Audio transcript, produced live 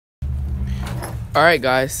Alright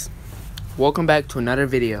guys, welcome back to another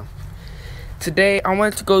video. Today I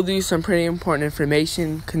wanted to go through some pretty important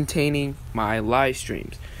information containing my live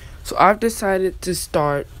streams. So I've decided to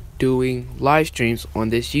start doing live streams on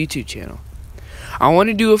this YouTube channel. I want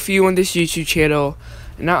to do a few on this YouTube channel,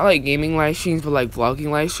 not like gaming live streams but like vlogging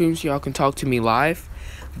live streams so y'all can talk to me live.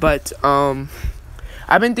 But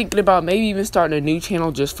I've been thinking about maybe even starting a new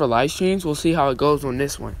channel just for live streams. We'll see how it goes on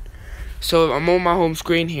this one. So I'm on my home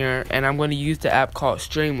screen here, and I'm going to use the app called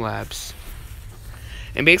Streamlabs.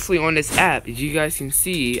 And basically on this app, as you guys can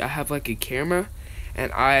see, I have like a camera,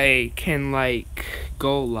 and I can like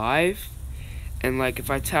go live. And like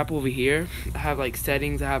if I tap over here, I have like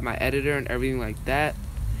settings, I have my editor and everything like that.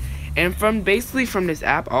 And from this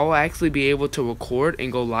app, I'll actually be able to record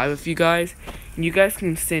and go live with you guys. And you guys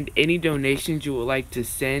can send any donations you would like to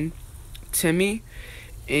send to me.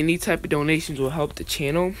 Any type of donations will help the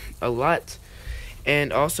channel a lot.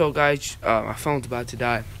 And also guys, my phone's about to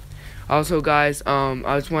die. Also guys,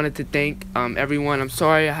 I just wanted to thank everyone. I'm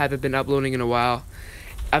sorry I haven't been uploading in a while.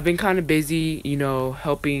 I've been kind of busy, you know,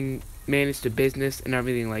 helping manage the business and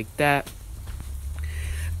everything like that.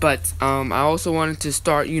 But I also wanted to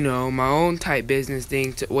start, you know, my own type business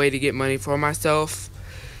thing, way to get money for myself.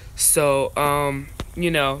 So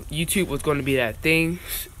you know, YouTube was going to be that thing,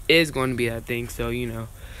 is going to be that thing. So you know.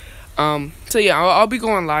 So yeah, I'll be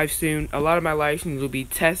going live soon. A lot of my live streams will be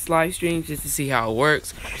test live streams just to see how it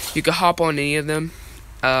works. You can hop on any of them.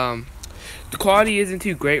 The quality isn't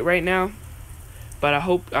too great right now, but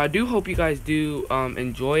I do hope you guys do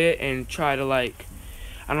enjoy it and try to, like,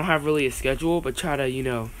 I don't have really a schedule, but try to, you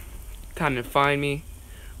know, kind of find me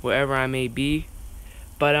wherever I may be.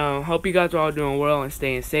 But hope you guys are all doing well and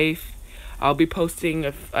staying safe. I'll be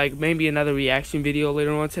posting like maybe another reaction video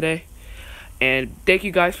later on today. And thank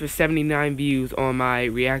you guys for 79 views on my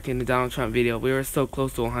reacting to Donald Trump video. We were so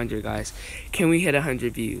close to 100, guys. Can we hit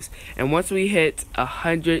 100 views? And once we hit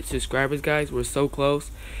 100 subscribers, guys, we're so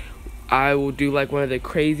close. I will do like one of the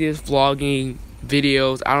craziest vlogging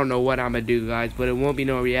videos. I don't know what I'm gonna do, guys, but it won't be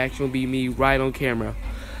no reaction. It'll be me right on camera.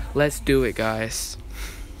 Let's do it, guys.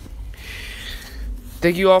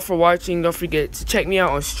 Thank you all for watching. Don't forget to check me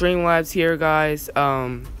out on Streamlabs here, guys.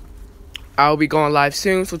 I'll be going live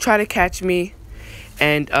soon, so try to catch me.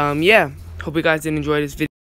 And yeah, hope you guys did enjoy this video.